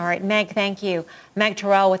 All right, Meg, thank you. Meg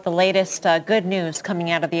Terrell with the latest good news coming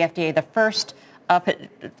out of the FDA. The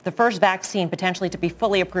first vaccine potentially to be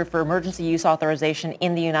fully approved for emergency use authorization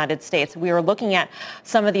in the United States. We are looking at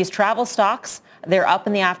some of these travel stocks. They're up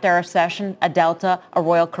in the after-hour session, a Delta, a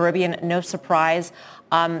Royal Caribbean, no surprise.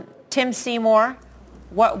 Tim Seymour,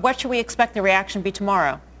 what should we expect the reaction be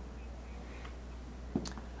tomorrow?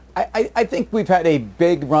 I think we've had a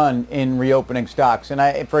big run in reopening stocks,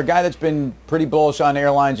 and for a guy that's been pretty bullish on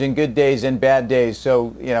airlines in good days and bad days,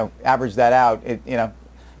 so average that out.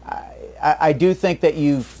 I do think that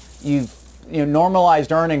you've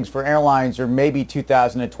normalized earnings for airlines are maybe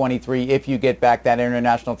 2023 if you get back that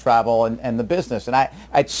international travel and the business. And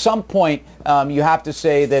at some point, you have to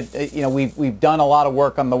say that we've done a lot of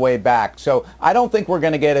work on the way back. So I don't think we're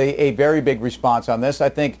going to get a very big response on this. I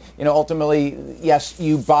think ultimately, yes,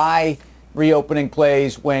 you buy reopening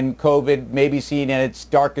plays when COVID may be seen at its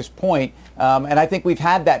darkest point. And I think we've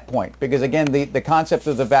had that point because, again, the concept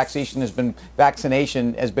of the vaccination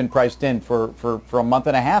has been priced in for a month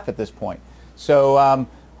and a half at this point. So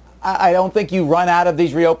I don't think you run out of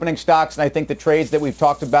these reopening stocks. And I think the trades that we've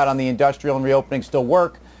talked about on the industrial and reopening still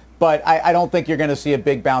work. But I don't think you're going to see a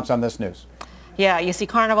big bounce on this news. Yeah, you see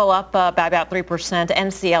Carnival up by about 3%,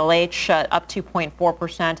 NCLH up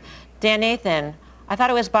 2.4%. Dan Nathan, I thought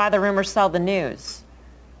it was buy the rumor, sell the news.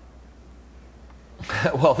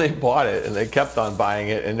 Well, they bought it and they kept on buying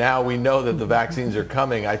it, and now we know that the vaccines are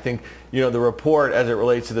coming. I think, the report as it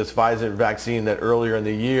relates to this Pfizer vaccine that earlier in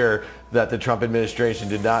the year that the Trump administration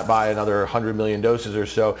did not buy another 100 million doses or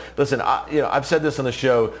so. Listen, I've said this on the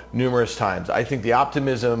show numerous times. I think the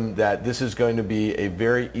optimism that this is going to be a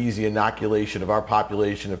very easy inoculation of our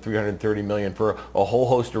population of 330 million for a whole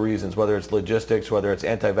host of reasons, whether it's logistics, whether it's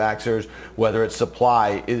anti-vaxxers, whether it's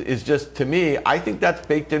supply, is just, to me, I think that's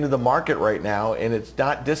baked into the market right now, and it's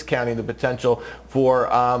not discounting the potential for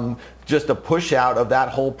just a push out of that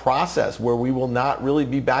whole process where we will not really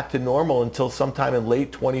be back to normal until sometime in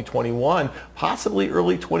late 2021, possibly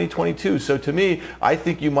early 2022. So to me, I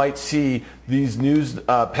think you might see these news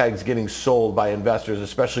pegs getting sold by investors,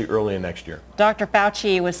 especially early in next year. Dr.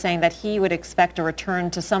 Fauci was saying that he would expect a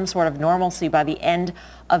return to some sort of normalcy by the end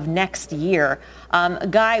of next year.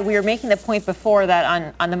 Guy, we were making the point before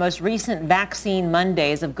that on the most recent Vaccine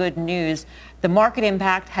Mondays of Good News, the market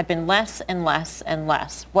impact had been less and less and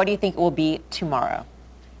less. What do you think it will be tomorrow?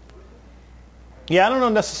 Yeah, I don't know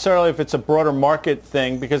necessarily if it's a broader market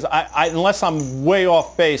thing because I unless I'm way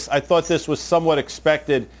off base, I thought this was somewhat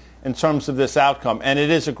expected in terms of this outcome, and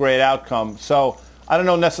it is a great outcome. So I don't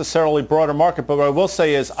know necessarily broader market, but what I will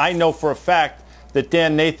say is I know for a fact that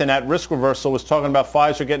Dan Nathan at Risk Reversal was talking about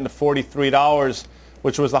Pfizer getting to $43,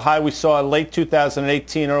 which was the high we saw in late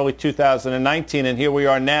 2018, early 2019, and here we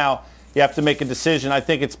are now. You have to make a decision. I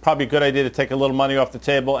think it's probably a good idea to take a little money off the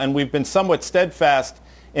table, and we've been somewhat steadfast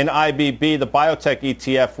in IBB, the biotech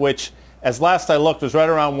ETF, which, as last I looked, was right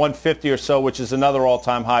around 150 or so, which is another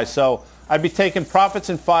all-time high. So I'd be taking profits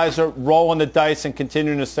in Pfizer, rolling the dice, and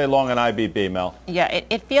continuing to stay long on IBB, Mel. Yeah,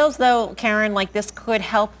 it feels, though, Karen, like this could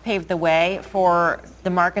help pave the way for the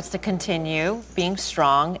markets to continue being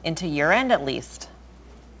strong into year-end at least.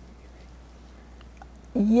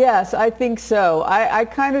 Yes, I think so. I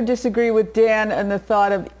kind of disagree with Dan and the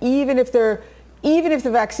thought of even if the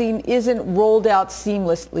vaccine isn't rolled out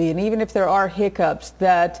seamlessly and even if there are hiccups,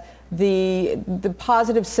 that the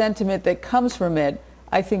positive sentiment that comes from it,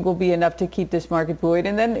 I think will be enough to keep this market buoyed.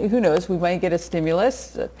 And then who knows, we might get a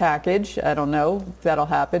stimulus package. I don't know if that'll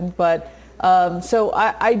happen. But so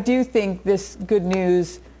I do think this good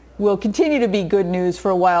news will continue to be good news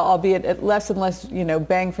for a while, albeit at less and less,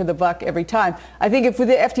 bang for the buck every time. I think if the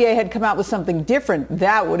FDA had come out with something different,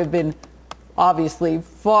 that would have been obviously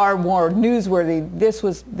far more newsworthy. This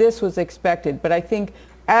was expected. But I think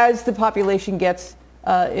as the population gets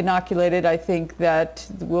inoculated, I think that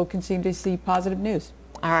we'll continue to see positive news.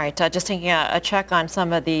 All right, just taking a check on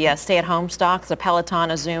some of the stay-at-home stocks, a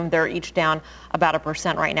Peloton, a Zoom, they're each down about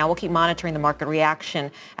 1% right now. We'll keep monitoring the market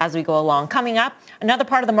reaction as we go along. Coming up, another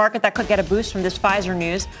part of the market that could get a boost from this Pfizer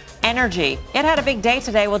news, energy. It had a big day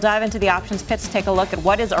today. We'll dive into the options pits, take a look at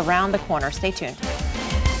what is around the corner. Stay tuned.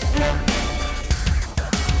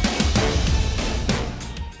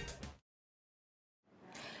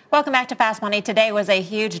 Welcome back to Fast Money. Today was a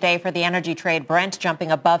huge day for the energy trade. Brent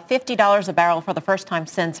jumping above $50 a barrel for the first time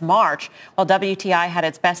since March, while WTI had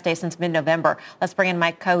its best day since mid-November. Let's bring in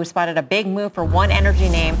Mike Coe, who spotted a big move for one energy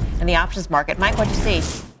name in the options market. Mike, what'd you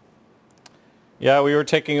see? Yeah, we were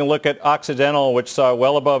taking a look at Occidental, which saw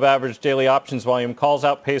well above average daily options volume, calls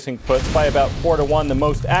outpacing puts by about 4-1. The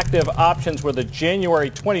most active options were the January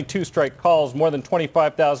 22 strike calls. More than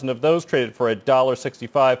 25,000 of those traded for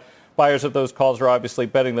 $1.65. Buyers of those calls are obviously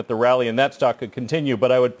betting that the rally in that stock could continue. But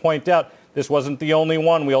I would point out this wasn't the only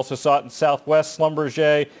one. We also saw it in Southwest,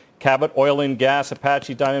 Schlumberger, Cabot Oil and Gas,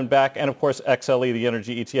 Apache Diamondback, and of course XLE, the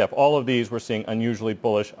energy ETF. All of these we're seeing unusually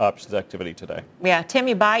bullish options activity today. Yeah, Tim,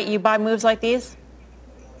 you buy moves like these?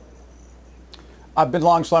 I've been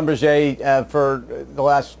long Schlumberger for the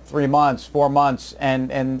last 4 months,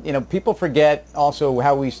 and people forget also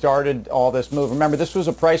how we started all this move. Remember, this was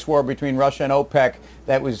a price war between Russia and OPEC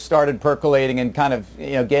that was started percolating and kind of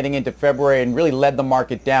getting into February and really led the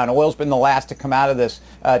market down. Oil's been the last to come out of this.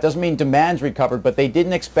 It doesn't mean demand's recovered, but they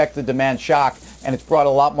didn't expect the demand shock, and it's brought a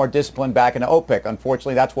lot more discipline back into OPEC.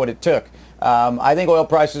 Unfortunately, that's what it took. I think oil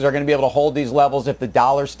prices are going to be able to hold these levels if the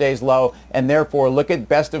dollar stays low, and therefore look at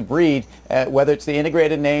best of breed, whether it's the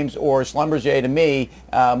integrated names or Schlumberger to me,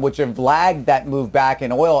 which have lagged that move back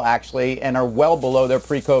in oil actually and are well below their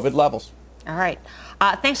pre-COVID levels. All right.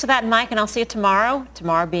 Thanks for that, Mike, and I'll see you tomorrow.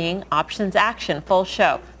 Tomorrow being Options Action, full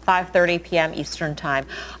show, 5:30 p.m. Eastern Time.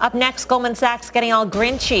 Up next, Goldman Sachs getting all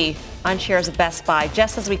grinchy on shares of Best Buy.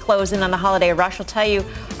 Just as we close in on the holiday rush, we'll tell you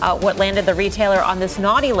what landed the retailer on this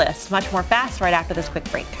naughty list. Much more fast right after this quick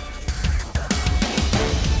break.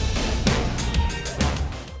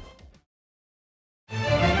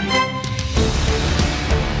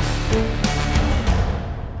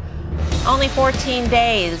 Only 14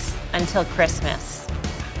 days until Christmas.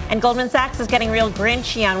 And Goldman Sachs is getting real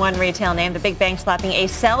grinchy on one retail name. The big bank slapping a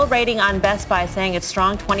sell rating on Best Buy, saying its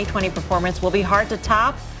strong 2020 performance will be hard to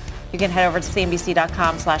top. You can head over to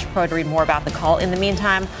cnbc.com/pro to read more about the call. In the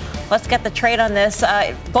meantime, let's get the trade on this.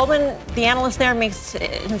 Goldman, the analyst there, makes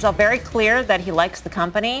himself very clear that he likes the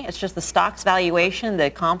company. It's just the stock's valuation. The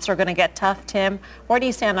comps are going to get tough. Tim, where do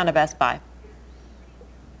you stand on a Best Buy?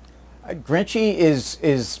 Grinchy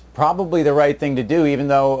is probably the right thing to do, even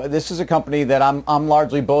though this is a company that I'm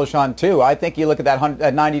largely bullish on too. I think you look at that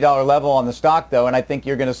 $90 level on the stock, though, and I think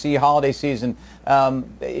you're going to see holiday season.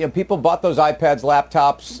 People bought those iPads,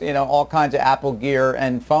 laptops, all kinds of Apple gear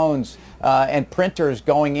and phones and printers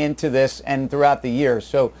going into this and throughout the year.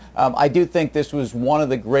 So I do think this was one of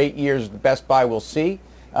the great years the Best Buy will see,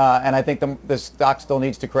 and I think the stock still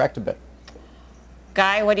needs to correct a bit.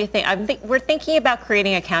 Guy, what do you think? We're thinking about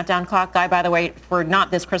creating a countdown clock, Guy, by the way, for not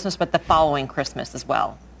this Christmas, but the following Christmas as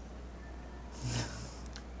well.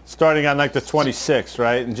 Starting on like the 26th,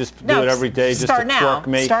 right? And just do it every day just to quirk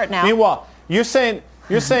me. Start now. Meanwhile, you're saying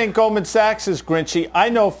Goldman Sachs is grinchy. I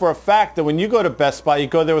know for a fact that when you go to Best Buy, you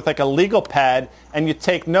go there with like a legal pad and you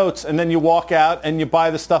take notes and then you walk out and you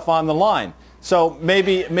buy the stuff on the line. So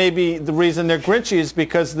maybe the reason they're grinchy is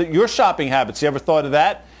because your shopping habits. You ever thought of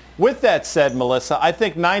that? With that said, Melissa, I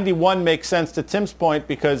think 91 makes sense to Tim's point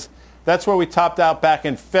because that's where we topped out back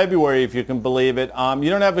in February, if you can believe it. You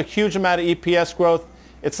don't have a huge amount of EPS growth.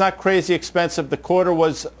 It's not crazy expensive. The quarter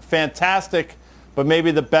was fantastic, but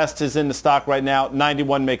maybe the best is in the stock right now.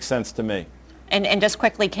 91 makes sense to me. And just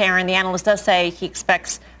quickly, Karen, the analyst does say he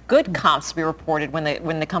expects good comps to be reported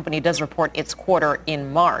when the company does report its quarter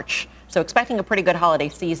in March. So expecting a pretty good holiday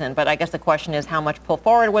season, but I guess the question is how much pull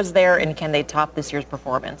forward was there and can they top this year's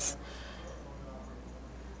performance?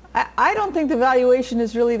 I don't think the valuation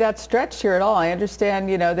is really that stretched here at all. I understand,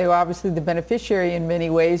 they were obviously the beneficiary in many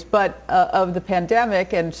ways, but of the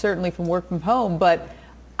pandemic and certainly from work from home. But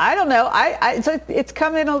I don't know. It's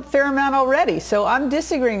come in a fair amount already. So I'm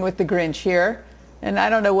disagreeing with the Grinch here. And I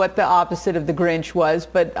don't know what the opposite of the Grinch was,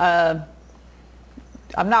 but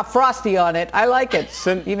I'm not frosty on it. I like it.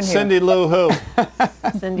 Even Cindy Lou Who.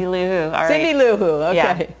 Cindy Lou Who. All right. Cindy Lou Who. Okay.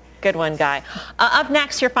 Yeah. Good one, Guy. Up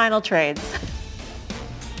next, your final trades.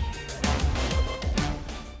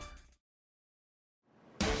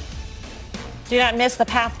 Do not miss the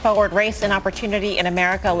Path Forward Race and Opportunity in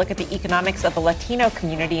America. Look at the economics of the Latino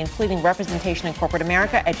community, including representation in corporate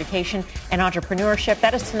America, education, and entrepreneurship.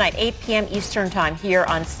 That is tonight, 8 p.m. Eastern Time here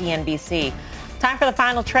on CNBC. Time for the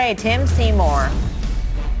final trade. Tim Seymour.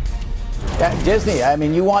 Yeah, Disney,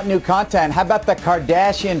 you want new content. How about the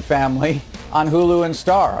Kardashian family on Hulu and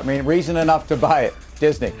Star? Reason enough to buy it.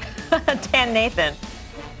 Disney. Dan Nathan.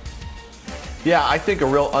 Yeah, I think a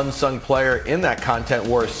real unsung player in that content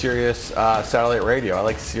war is Sirius satellite radio. I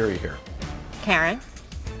like Siri here. Karen?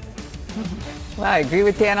 Well, I agree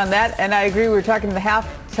with Dan on that, and I agree we were talking the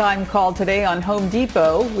halftime call today on Home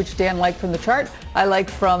Depot, which Dan liked from the chart. I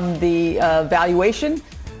liked from the valuation.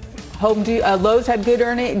 Lowe's had good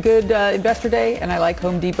investor day, and I like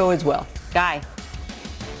Home Depot as well. Guy?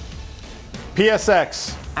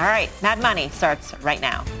 PSX. All right, Mad Money starts right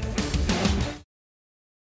now.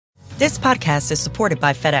 This podcast is supported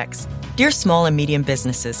by FedEx. Dear small and medium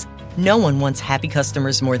businesses, no one wants happy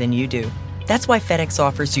customers more than you do. That's why FedEx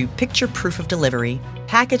offers you picture proof of delivery,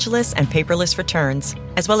 packageless and paperless returns,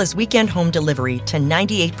 as well as weekend home delivery to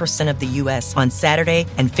 98% of the U.S. on Saturday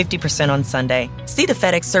and 50% on Sunday. See the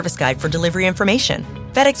FedEx service guide for delivery information.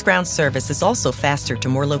 FedEx Ground service is also faster to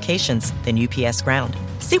more locations than UPS Ground.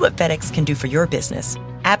 See what FedEx can do for your business.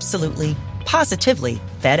 Absolutely, positively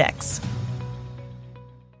FedEx.